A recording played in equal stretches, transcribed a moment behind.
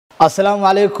السلام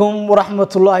عليكم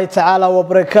ورحمة الله تعالى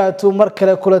وبركاته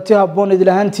مركلة كلتها بون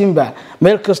إدلهان تيمبا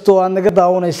ميلكستو أن نجد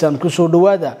داونيسان كسر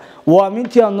دوادا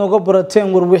وامنتي أن نجبرتين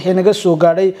وروحي نجسو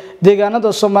قاري ديجانا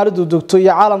دا سومالي دكتور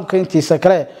يا عالم كنتي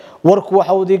سكرة ورك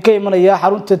وحودي كي من يا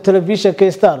حرون التلفزيون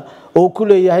كيستار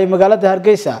وكل يهي مقالة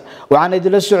هرجيسة وعن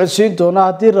إدلسو عسين دونا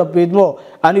هدير ربي دمو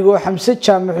أنا جو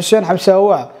xamsejamac Xuseen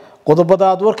Xamsejamac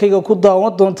Qodobadii warkayga ku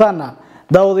daawan doontaana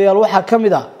daawadayaal waxa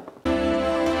kamid ah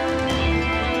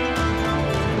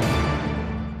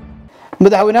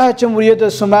madaxweynaha jamhuuriyadda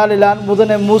Soomaaliland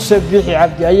mudane Muuse Biixi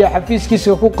Cabdi ayaa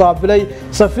xafiiskiisa ku qaabilay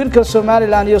safiirka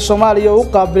Soomaaliland iyo Soomaaliya u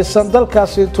qaabilsan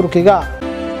dalkaasi Turkiga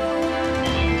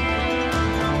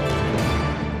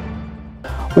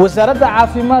wasaaradda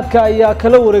caafimaadka ayaa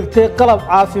kala wareegtay qalab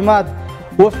caafimaad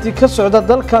wafdi ka socda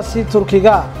dalkaasi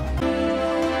Turkiga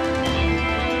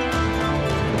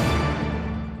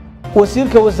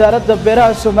wasiirka wasaaradda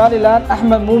beeraha Soomaaliland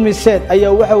Axmed Muumin Seed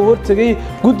ayaa waxa uu hortagay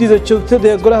guddiga joogtada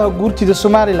ee golaha guurtida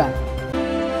Soomaaliland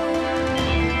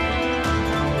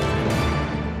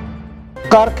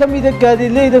qaar ka mid ah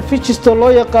gaadiidleyda fijisto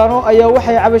loo yaqaan ayaa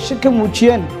waxay cabasho ka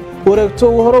muujiyeen wareegto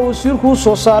uu hore wasiirku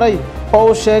soo saaray oo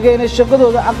uu sheegay in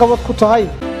shaqadooda caqabad ku tahay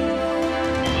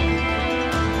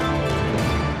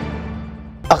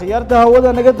akhyaarta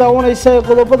hawada naga daawanaysa ee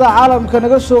qodobada caalamka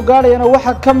naga soo gaarayna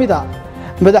waxa kamid ah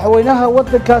madaxweynaha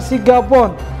waddankaasi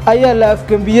Gabon ayaa la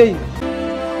afgambiyay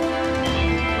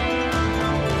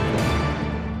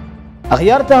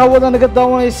akhyaarta hawada naga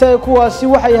daawanaysa ee kuwaasi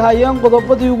waxay hayeen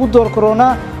qodobadii ugu door corona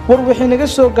war wixii naga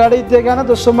soo gaaray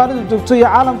deegaanada Soomaalidu joogto iyo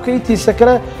caalamka intiisa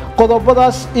kale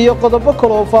qodobadaas iyo qodobo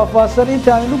kale oo faahfaahsan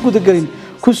inta aan u gudagelin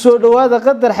ku soo dhawaada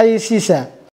qadar xayeysiisa